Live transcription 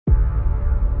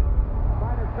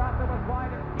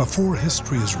Before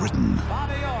history is written,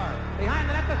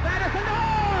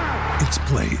 it's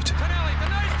played.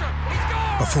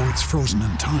 Before it's frozen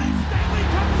in time,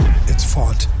 it's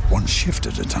fought one shift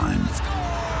at a time.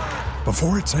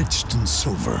 Before it's etched in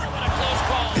silver,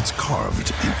 it's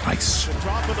carved in ice.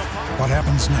 What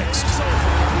happens next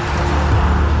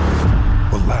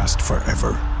will last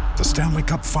forever. The Stanley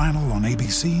Cup Final on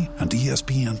ABC and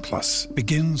ESPN Plus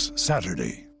begins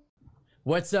Saturday.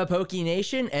 What's up, Hokie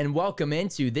Nation, and welcome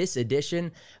into this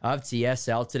edition of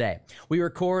TSL Today. We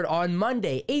record on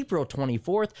Monday, April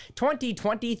 24th,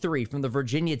 2023 from the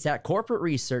Virginia Tech Corporate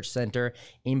Research Center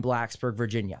in Blacksburg,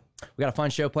 Virginia. We got a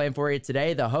fun show planned for you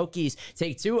today. The Hokies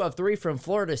take 2 of 3 from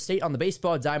Florida State on the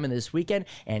baseball diamond this weekend,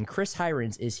 and Chris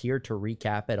Hirons is here to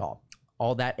recap it all.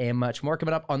 All that and much more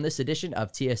coming up on this edition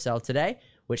of TSL Today,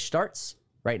 which starts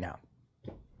right now.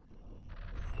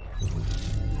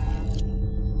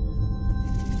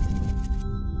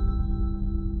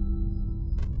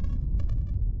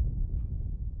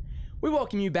 We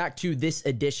welcome you back to this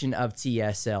edition of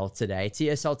TSL Today.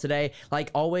 TSL Today,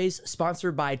 like always,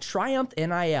 sponsored by Triumph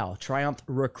NIL. Triumph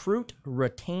Recruit,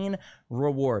 Retain,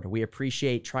 Reward. We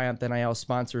appreciate Triumph NIL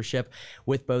sponsorship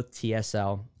with both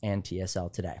TSL and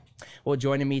TSL Today. Well,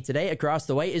 joining me today across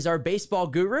the way is our baseball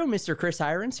guru, Mr. Chris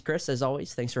Hirons. Chris, as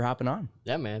always, thanks for hopping on.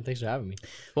 Yeah, man. Thanks for having me.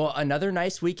 Well, another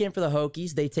nice weekend for the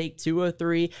Hokies. They take 2 of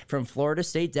 3 from Florida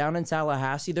State down in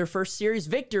Tallahassee. Their first series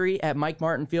victory at Mike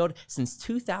Martin Field since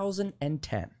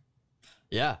 2010.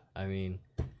 Yeah, I mean,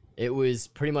 it was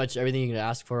pretty much everything you could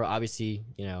ask for. Obviously,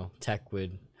 Tech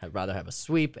would rather have a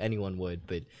sweep. Anyone would,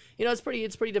 but it's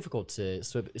pretty difficult to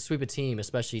sweep a team,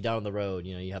 especially down on the road.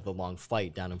 You have the long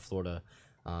flight down in Florida.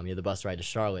 You have the bus ride to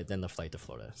Charlotte, then the flight to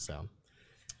Florida. So,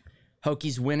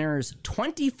 Hokies winners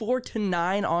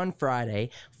 24-9 on Friday,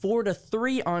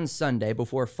 4-3 on Sunday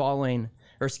before falling.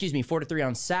 4-3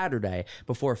 on Saturday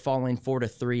before falling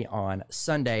 4-3 on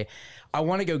Sunday. I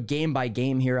want to go game by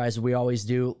game here, as we always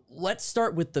do. Let's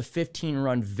start with the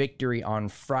 15-run victory on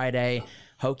Friday.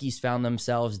 Hokies found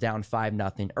themselves down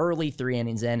 5-0 early, 3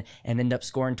 innings in, and end up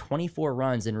scoring 24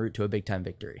 runs en route to a big-time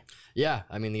victory. Yeah,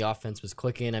 I mean, the offense was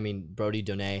clicking. I mean, Brody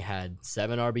Donay had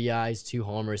 7 RBIs, 2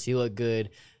 homers. He looked good.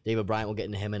 David Bryant, will get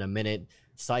into him in a minute,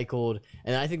 cycled.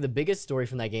 And I think the biggest story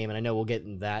from that game, and I know we'll get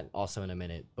into that also in a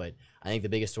minute, but I think the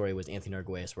biggest story was Anthony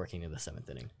Arguelles working in the 7th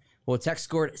inning. Well, Tech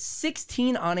scored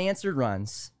 16 unanswered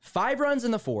runs, 5 runs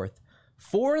in the 4th,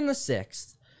 4 in the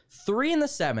 6th, 3 in the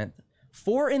 7th,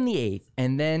 4 in the 8th,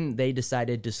 and then they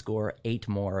decided to score 8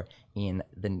 more in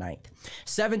the 9th.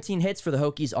 17 hits for the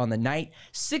Hokies on the night,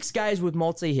 6 guys with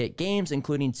multi-hit games,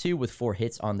 including 2 with 4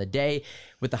 hits on the day,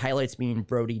 with the highlights being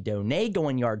Brody Donay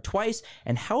going yard twice.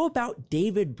 And how about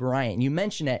David Bryant? You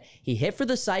mentioned it. He hit for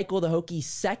the cycle, the Hokies'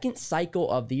 2nd cycle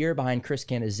of the year behind Chris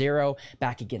Cannizzaro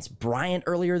back against Bryant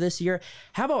earlier this year.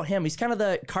 How about him? He's kind of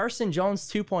the Carson Jones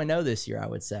 2.0 this year, I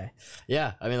would say.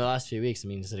 Yeah, I mean, the last few weeks,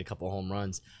 he's hit a couple home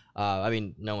runs.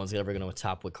 No one's ever going to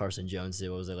top what Carson Jones did.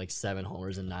 What was it, like 7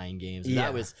 homers in 9 games?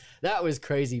 Yeah. That was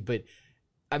crazy. But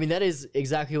I mean, that is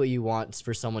exactly what you want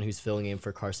for someone who's filling in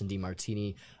for Carson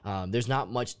DiMartini. There's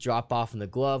not much drop off in the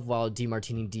glove while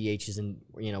DiMartini DHs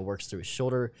and works through his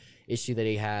shoulder issue that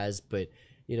he has. But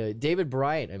David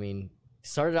Bryant,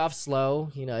 started off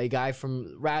slow. A guy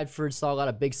from Radford, saw a lot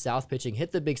of Big South pitching,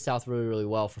 hit the Big South really, really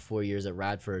well for 4 years at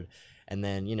Radford. And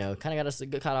then, kind of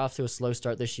got off to a slow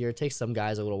start this year. It takes some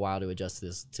guys a little while to adjust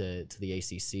to the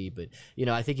ACC. But,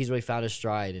 I think he's really found his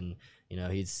stride. And,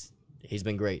 he's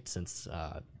been great since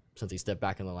he stepped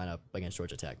back in the lineup against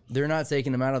Georgia Tech. They're not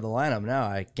taking him out of the lineup now,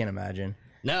 I can't imagine.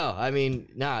 No,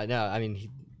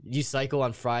 you cycle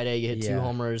on Friday. You hit 2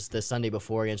 homers the Sunday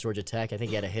before against Georgia Tech. I think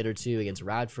he had a hit or 2 against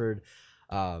Radford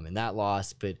in that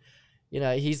loss. But,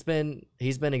 he's been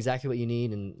exactly what you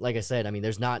need. And like I said,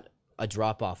 there's not a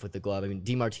drop off with the glove.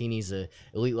 DiMartini's a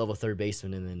elite level third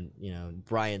baseman, and then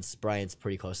Bryant's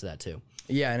pretty close to that too.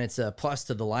 Yeah, and it's a plus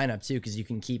to the lineup too, because you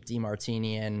can keep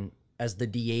DiMartini in as the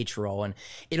DH role, and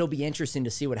it'll be interesting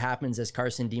to see what happens as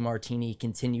Carson DiMartini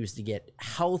continues to get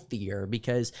healthier,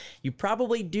 because you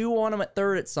probably do want him at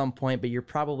third at some point, but you're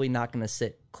probably not going to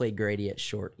sit Clay Grady at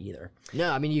short either.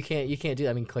 No, you can't do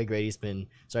that. Clay Grady's been,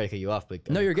 sorry to cut you off, but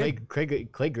no, you're good.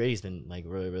 Clay Grady's been like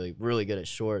really, really, really good at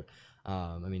short.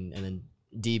 And then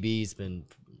DB's been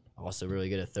also really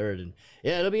good at third. And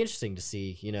yeah, it'll be interesting to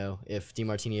see, if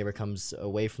DiMartini ever comes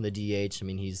away from the DH.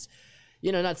 He's,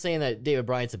 not saying that David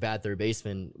Bryant's a bad third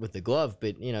baseman with the glove,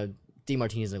 but,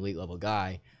 DiMartini's an elite level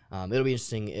guy. It'll be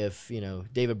interesting if,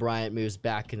 David Bryant moves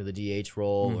back into the DH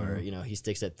role, or, he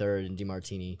sticks at third and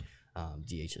DiMartini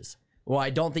DHs. Well,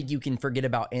 I don't think you can forget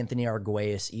about Anthony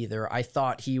Arguelles either. I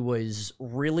thought he was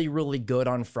really, really good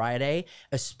on Friday,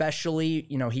 especially,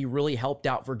 he really helped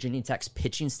out Virginia Tech's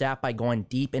pitching staff by going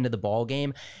deep into the ball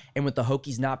game. And with the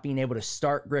Hokies not being able to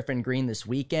start Griffin Green this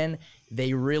weekend,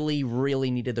 they really,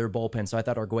 really needed their bullpen. So I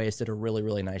thought Arguelles did a really,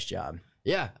 really nice job.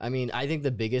 Yeah, I mean, I think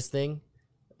the biggest thing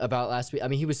about last week, I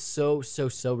mean, he was so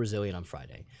resilient on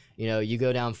Friday. You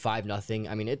go down 5-0.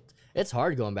 I mean, it's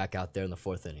hard going back out there in the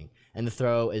fourth inning and to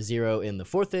throw a 0 in the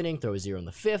fourth inning, throw a 0 in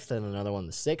the fifth, and another one in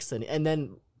the sixth, and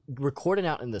then recording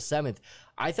out in the seventh.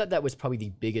 I thought that was probably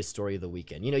the biggest story of the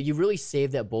weekend. You really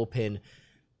saved that bullpen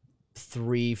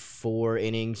 3-4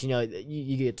 innings.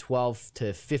 You get 12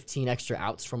 to 15 extra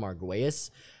outs from Arguelles.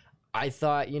 I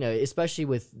thought, especially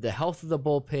with the health of the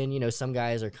bullpen, some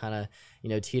guys are kind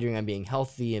of, teetering on being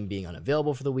healthy and being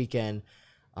unavailable for the weekend.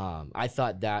 I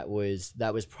thought that was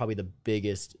probably the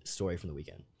biggest story from the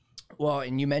weekend. Well,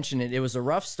 and you mentioned it. It was a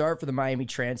rough start for the Miami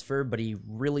transfer, but he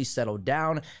really settled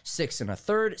down. 6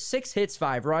 1/3, 6 hits,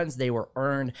 5 runs. They were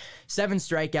earned. 7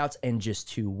 strikeouts and just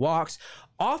 2 walks.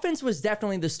 Offense was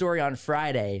definitely the story on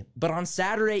Friday, but on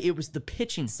Saturday, it was the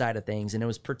pitching side of things, and it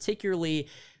was particularly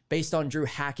based on Drew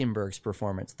Hackenberg's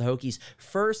performance. The Hokies'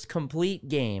 first complete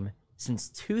game since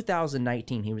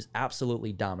 2019. He was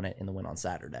absolutely dominant in the win on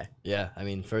Saturday. Yeah, I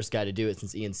mean, first guy to do it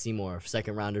since Ian Seymour,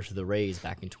 second rounder to the Rays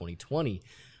back in 2020.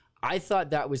 I thought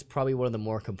that was probably one of the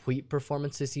more complete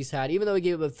performances he's had. Even though he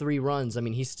gave up 3 runs, I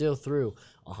mean, he still threw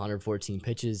 114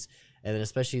 pitches. And then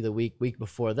especially the week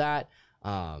before that,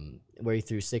 where he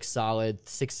threw 6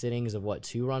 innings of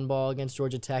 2-run ball against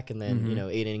Georgia Tech, and then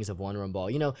 8 innings of 1-run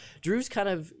ball. Drew's kind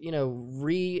of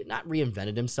not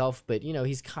reinvented himself, but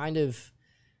he's kind of,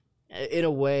 in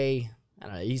a way, I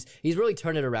don't know, he's really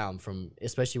turned it around from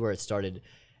especially where it started.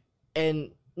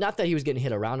 And not that he was getting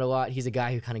hit around a lot. He's a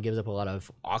guy who kind of gives up a lot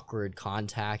of awkward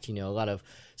contact, a lot of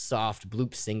soft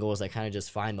bloop singles that kind of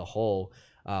just find the hole.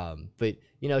 But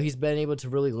he's been able to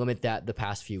really limit that the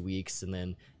past few weeks, and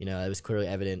then it was clearly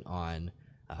evident on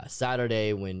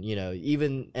Saturday when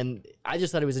and I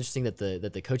just thought it was interesting that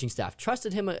the coaching staff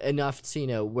trusted him enough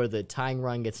to where the tying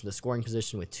run gets into scoring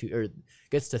position with 2, or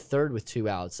gets to third with 2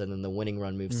 outs, and then the winning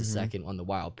run moves to second on the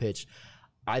wild pitch.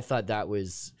 I thought that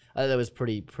was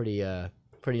pretty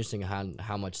interesting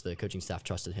how much the coaching staff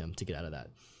trusted him to get out of that.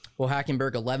 Well,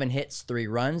 Hackenberg, 11 hits, 3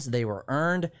 runs. They were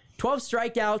earned. 12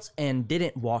 strikeouts and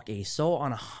didn't walk a soul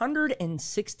on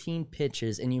 116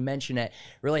 pitches. And you mentioned it,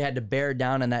 really had to bear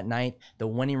down in that ninth. The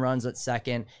winning runs at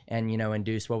second, and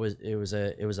induced it was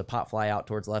a pop fly out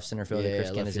towards left center field that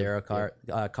Chris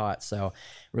Cannizzaro caught. So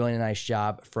really nice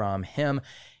job from him.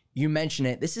 You mentioned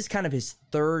it. This is kind of his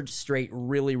 3rd straight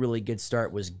really, really good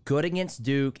start. Was good against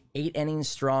Duke, 8 innings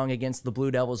strong against the Blue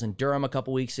Devils in Durham a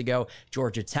couple weeks ago.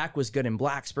 Georgia Tech was good in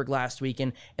Blacksburg last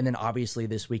weekend. And then obviously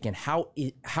this weekend. How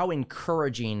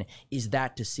encouraging is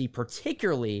that to see,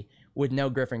 particularly with no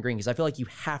Griffin Green? Because I feel like you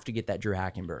have to get that Drew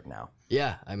Hackenberg now.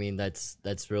 Yeah, I mean, that's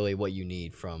really what you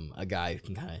need from a guy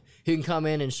who can come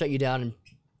in and shut you down and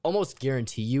almost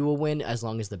guarantee you a win as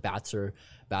long as the bats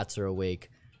are awake.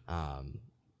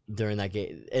 During that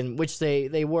game, and which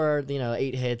they were,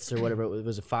 8 hits or whatever. It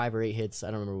was 5 or 8 hits. I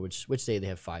don't remember which day they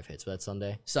have 5 hits. Was that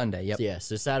Sunday? Sunday, yep. So, yeah,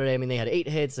 so Saturday, I mean, they had 8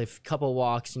 hits, a couple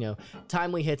walks,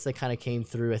 timely hits that kind of came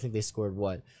through. I think they scored,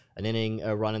 an inning,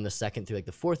 a run in the second through,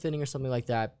 the 4th inning or something like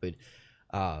that. But,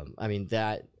 I mean,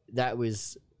 that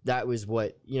was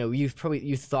what,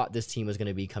 you thought this team was going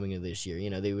to be coming into this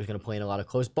year. They were going to play in a lot of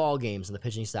close ball games, and the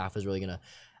pitching staff was really going to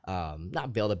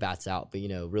not bail the bats out, but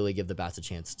really give the bats a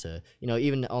chance to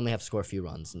even only have to score a few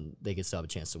runs, and they could still have a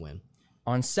chance to win.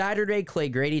 On Saturday, Clay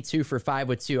Grady 2 for 5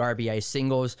 with 2 RBI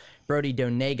singles. Brody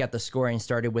Donay got the scoring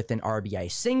started with an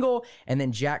RBI single, and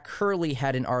then Jack Hurley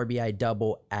had an RBI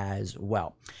double as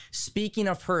well. Speaking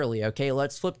of Hurley, okay,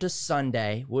 let's flip to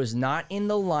Sunday. Was not in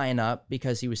the lineup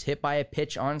because he was hit by a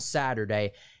pitch on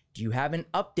Saturday. Do you have an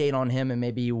update on him and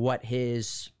maybe what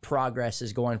his progress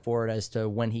is going forward as to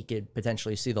when he could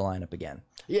potentially see the lineup again?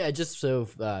 Yeah, just so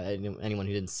anyone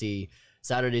who didn't see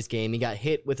Saturday's game, he got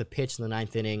hit with a pitch in the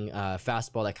 9th inning,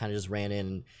 fastball that kind of just ran in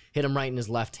and hit him right in his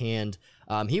left hand.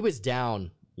 He was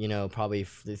down, probably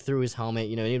through his helmet.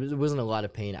 It wasn't a lot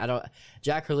of pain.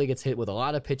 Jack Hurley gets hit with a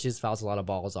lot of pitches, fouls a lot of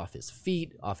balls off his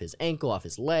feet, off his ankle, off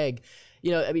his leg.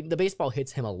 I mean, the baseball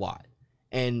hits him a lot.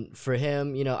 And for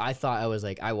him, I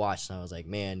watched and I was like,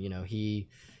 man,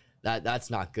 that's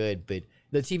not good. But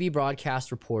the TV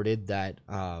broadcast reported that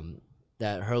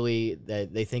that Hurley,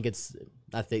 that they think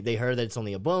they heard that it's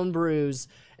only a bone bruise,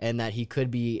 and that he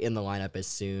could be in the lineup as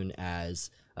soon as,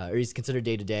 or he's considered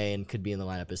day to day and could be in the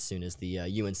lineup as soon as the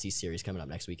UNC series coming up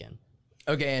next weekend.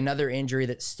 Okay, another injury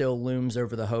that still looms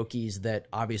over the Hokies that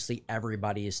obviously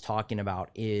everybody is talking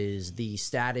about is the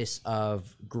status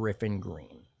of Griffin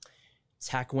Green.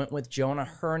 Tech went with Jonah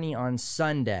Hurney on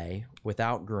Sunday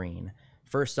without Green.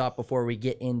 First off, before we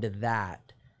get into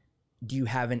that, do you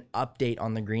have an update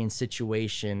on the Green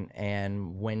situation,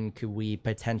 and when could we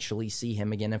potentially see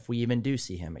him again, if we even do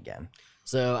see him again?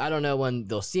 So I don't know when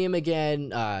they'll see him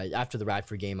again. After the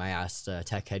Radford game, I asked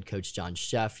Tech head coach John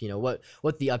Sheff,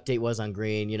 what the update was on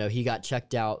Green. He got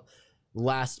checked out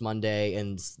last Monday,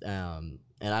 and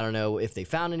I don't know if they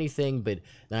found anything. But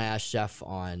then I asked Sheff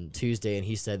on Tuesday, and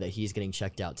he said that he's getting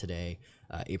checked out today,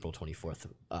 April 24th,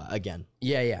 again.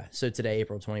 Yeah. So today,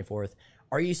 April 24th.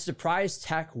 Are you surprised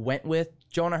Tech went with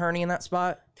Jonah Hurney in that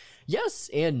spot? Yes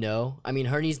and no. I mean,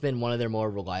 Hurney's been one of their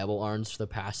more reliable arms for the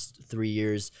past 3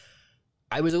 years.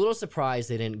 I was a little surprised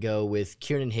they didn't go with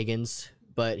Kieran Higgins,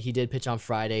 but he did pitch on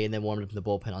Friday and then warmed up in the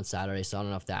bullpen on Saturday, so I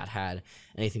don't know if that had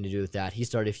anything to do with that. He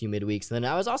started a few midweeks. And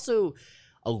then I was also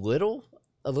a little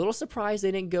surprised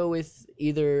they didn't go with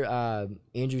either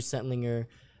Andrew Sentlinger,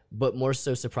 but more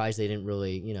so surprised they didn't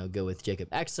really, go with Jacob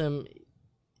Exum.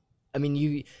 I mean,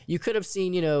 you could have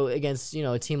seen, against,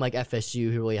 a team like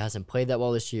FSU who really hasn't played that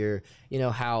well this year,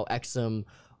 how Exum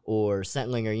or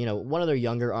Sentlinger, one of their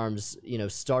younger arms,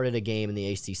 started a game in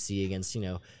the ACC against,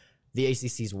 the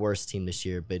ACC's worst team this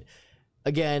year. But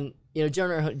again,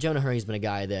 Jonah Hurney's been a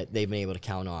guy that they've been able to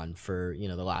count on for,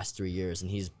 the last 3 years. And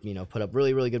he's, put up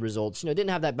really, really good results. Didn't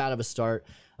have that bad of a start.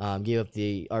 Gave up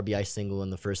the RBI single in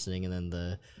the first inning and then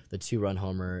the 2-run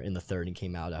homer in the third and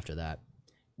came out after that.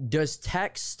 Does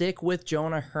Tech stick with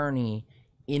Jonah Hurney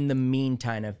in the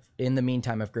meantime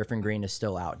if Griffin Green is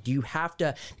still out? Do you have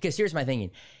to, because here's my thinking,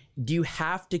 do you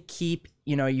have to keep,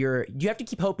 do you have to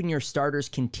keep hoping your starters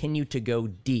continue to go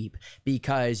deep?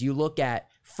 Because you look at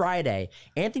Friday,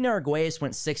 Anthony Arguelles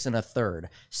went 6 1/3.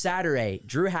 Saturday,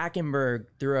 Drew Hackenberg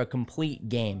threw a complete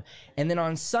game. And then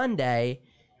on Sunday,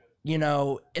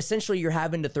 essentially you're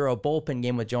having to throw a bullpen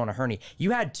game with Jonah Hurney.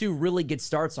 You had 2 really good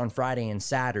starts on Friday and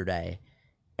Saturday,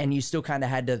 and you still kind of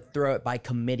had to throw it by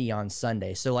committee on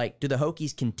Sunday. So, do the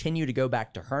Hokies continue to go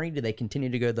back to Hurney? Do they continue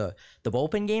to go the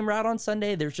bullpen game route on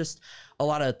Sunday? There's just a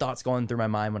lot of thoughts going through my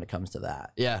mind when it comes to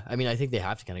that. Yeah, I mean, I think they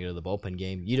have to kind of go to the bullpen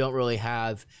game. They don't really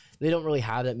have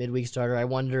that midweek starter. I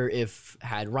wonder if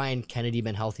had Ryan Kennedy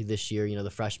been healthy this year,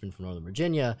 the freshman from Northern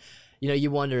Virginia,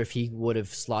 you wonder if he would have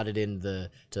slotted in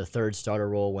to the third starter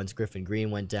role once Griffin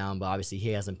Green went down. But obviously he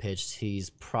hasn't pitched.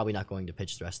 He's probably not going to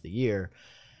pitch the rest of the year.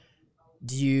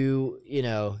 Do you,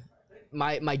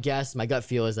 my gut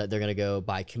feel is that they're going to go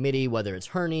by committee, whether it's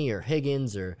Hurney or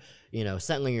Higgins or,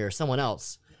 Sentlinger or someone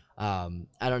else. I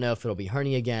don't know if it'll be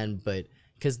Hurney again, but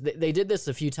because they did this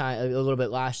a little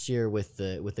bit last year with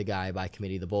the guy by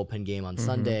committee, the bullpen game on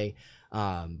Sunday,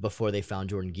 before they found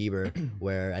Jordan Gieber,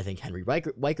 where I think Henry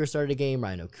Weicker started a game,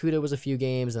 Ryan Okuda was a few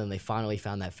games, and then they finally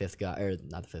found that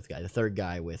the third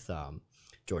guy with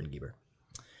Jordan Gieber.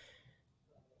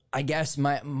 I guess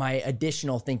my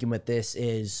additional thinking with this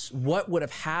is what would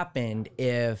have happened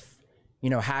if,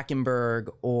 Hackenberg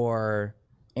or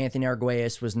Anthony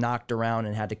Arguelles was knocked around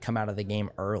and had to come out of the game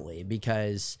early?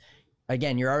 Because,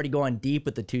 again, you're already going deep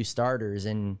with the 2 starters,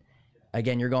 and,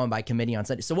 again, you're going by committee on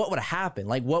Sunday. So what would have happened?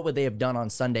 What would they have done on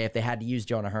Sunday if they had to use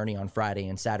Jonah Hurney on Friday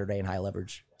and Saturday in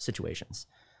high-leverage situations?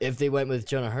 If they went with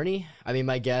Jonah Hurney,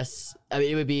 my guess,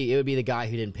 it would be the guy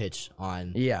who didn't pitch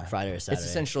on Friday or Saturday. It's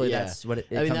essentially that's what it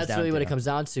comes down to. That's really what it comes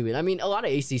down to. And a lot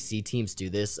of ACC teams do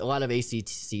this. A lot of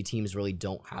ACC teams really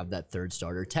don't have that third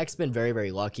starter. Tech's been very, very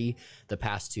lucky the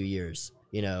past 2 years.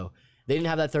 They didn't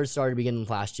have that third starter beginning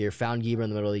last year, found Gieber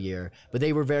in the middle of the year, but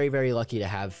they were very, very lucky to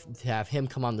have him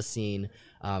come on the scene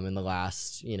in the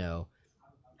last,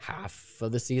 half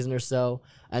of the season or so.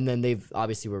 And then they've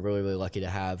obviously were really, really lucky to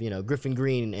have, Griffin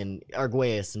Green and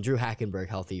Arguelles and Drew Hackenberg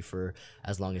healthy for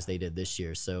as long as they did this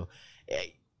year. So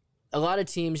a lot of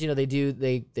teams,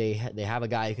 they have a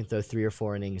guy who can throw 3 or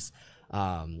 4 innings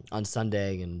on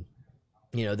Sunday, and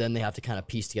then they have to kind of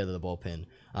piece together the bullpen,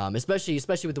 especially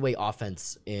with the way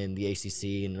offense in the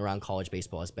ACC and around college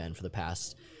baseball has been for the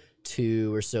past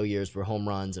 2 or so years, where home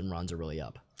runs and runs are really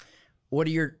up. What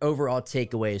are your overall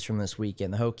takeaways from this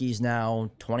weekend? The Hokies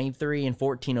now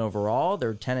 23-14 overall.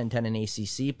 They're 10-10 in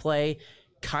ACC play,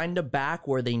 kind of back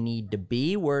where they need to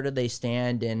be. Where do they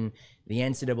stand in the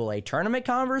NCAA tournament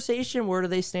conversation? Where do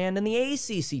they stand in the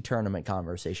ACC tournament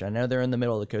conversation? I know they're in the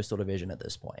middle of the Coastal Division at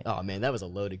this point. Oh, man, that was a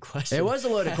loaded question. It was a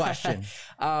loaded question.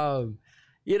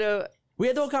 We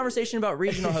had the whole conversation about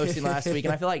regional hosting last week,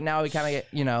 and I feel like now we kind of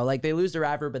get, they lose to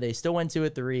Radford, but they still went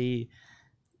 2-3.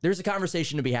 There's a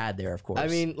conversation to be had there, of course. I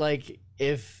mean,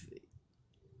 if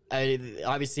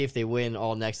Obviously, if they win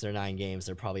all next to their 9 games,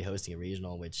 they're probably hosting a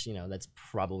regional, which, that's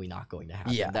probably not going to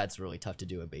happen. Yeah. That's really tough to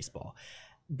do in baseball.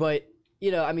 But,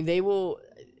 they will,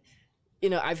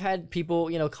 I've had people,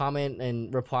 comment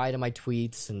and reply to my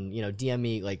tweets and, DM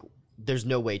me, like, there's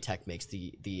no way Tech makes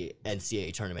the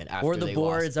NCAA tournament after or the they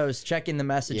boards. lost. I was checking the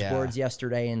message boards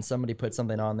yesterday, and somebody put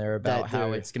something on there about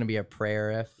how it's going to be a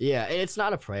prayer if. Yeah, and it's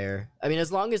not a prayer. I mean,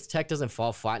 as long as Tech doesn't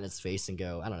fall flat in its face and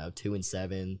go, I don't know,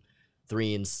 2-7,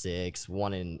 3-6,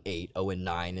 1-8,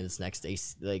 0-9 in its next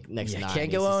next 9.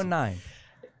 Can't go 0-9.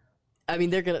 I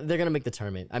mean, they're gonna make the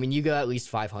tournament. I mean, you go at least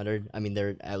 500. I mean,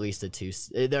 they're at least a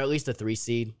 2. They're at least a 3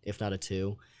 seed, if not a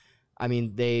 2. I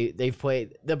mean, they've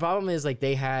played. The problem is they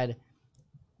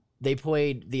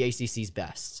played the ACC's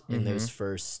best in those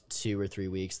first 2 or 3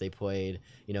 weeks. They played,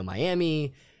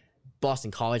 Miami,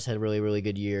 Boston College had a really, really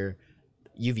good year,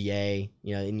 UVA,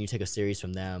 and you take a series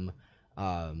from them.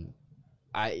 In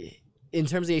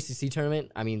terms of the ACC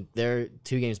tournament, I mean, they're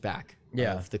 2 games back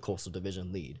of the Coastal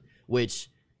Division lead, which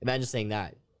imagine saying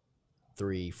that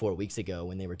 3-4 weeks ago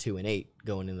when they were 2-8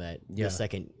 going in the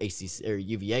second ACC or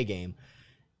UVA game.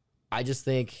 I just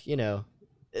think,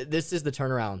 this is the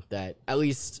turnaround that at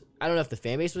least I don't know if the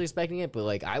fan base was expecting it,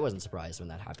 but I wasn't surprised when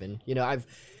that happened.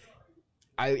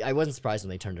 I wasn't surprised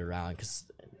when they turned it around because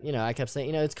I kept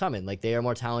saying it's coming. Like, they are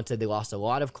more talented. They lost a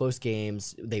lot of close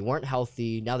games. They weren't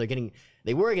healthy. Now they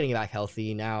were getting back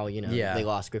healthy. Now they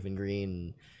lost Griffin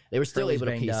Green. They were still able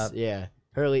to piece. Up. Yeah,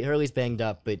 Hurley's banged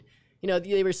up, but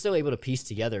they were still able to piece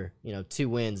together 2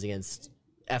 wins against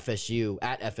FSU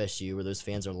at FSU where those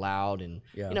fans are loud and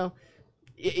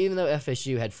even though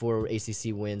FSU had 4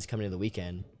 ACC wins coming into the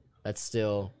weekend, that's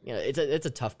still, it's a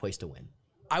tough place to win.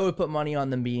 I would put money on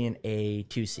them being a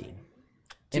 2 seed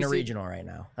in a regional right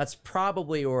now. That's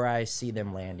probably where I see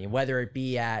them landing, whether it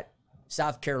be at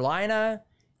South Carolina,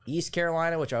 East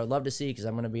Carolina, which I would love to see because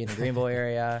I'm going to be in the Greenville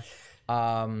area.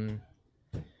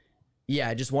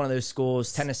 Just one of those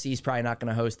schools. Tennessee's probably not going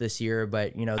to host this year,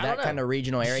 but, that kind of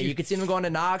regional area. You could see them going to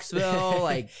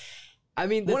Knoxville, I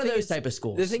mean, one of those type of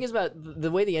schools. The thing is about the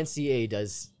way the NCAA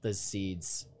does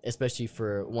seeds, especially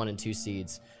for 1 and 2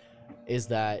 seeds, is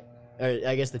that, or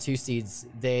I guess the 2 seeds,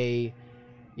 they'll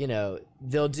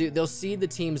seed the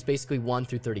teams basically 1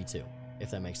 through 32,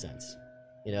 if that makes sense.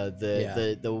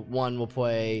 The one will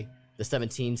play the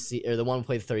 17 seed, or the one will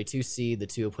play the 32 seed, the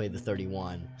 2 will play the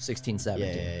 31. 16,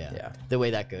 17. Yeah. The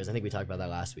way that goes. I think we talked about that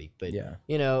last week. But,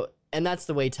 and that's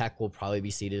the way Tech will probably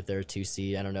be seeded if they're a 2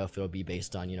 seed. I don't know if it'll be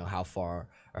based on, how far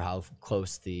or how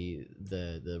close the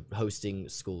hosting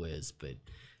school is, but,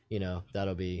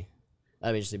 that'll be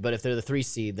interesting. But if they're the 3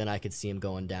 seed, then I could see them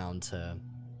going down to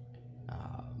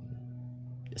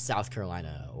South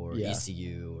Carolina or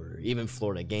ECU or even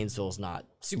Florida. Gainesville's not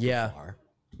super far.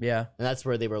 Yeah. And that's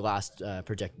where they were last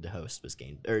projected to host was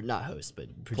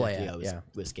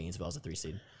was Gainesville as a 3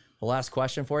 seed. The last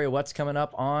question for you, what's coming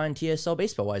up on TSL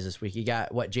baseball-wise this week? You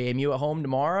got, JMU at home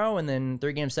tomorrow, and then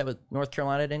 3-game set with North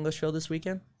Carolina at Englishfield this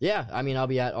weekend? Yeah, I mean, I'll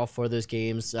be at all 4 of those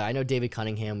games. I know David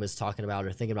Cunningham was talking about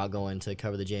or thinking about going to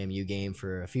cover the JMU game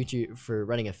for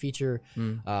running a feature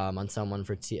on someone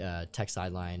for Tech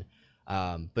Sideline.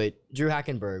 But Drew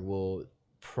Hackenberg will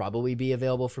probably be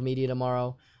available for media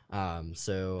tomorrow.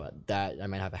 So that I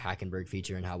might have a Hackenberg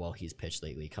feature and how well he's pitched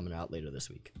lately coming out later this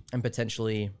week. And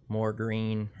potentially more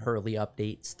Green, Hurley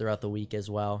updates throughout the week as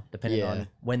well, depending on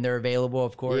when they're available,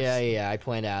 of course. Yeah. I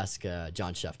plan to ask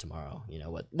John Sheff tomorrow,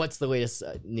 what's the latest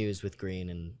news with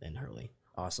Green and Hurley.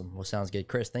 Awesome. Well, sounds good.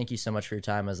 Chris, thank you so much for your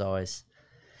time as always.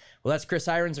 Well, that's Chris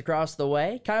Irons across the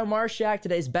way. Kyle Marshak,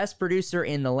 today's best producer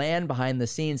in the land behind the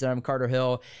scenes. And I'm Carter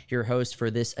Hill, your host for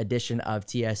this edition of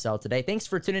TSL Today. Thanks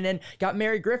for tuning in. Got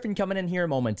Mary Griffin coming in here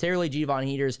momentarily. Gvon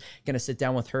Heaters going to sit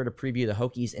down with her to preview the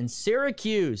Hokies in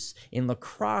Syracuse in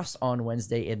lacrosse on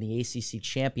Wednesday in the ACC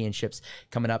Championships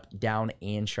coming up down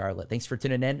in Charlotte. Thanks for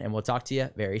tuning in, and we'll talk to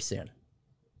you very soon.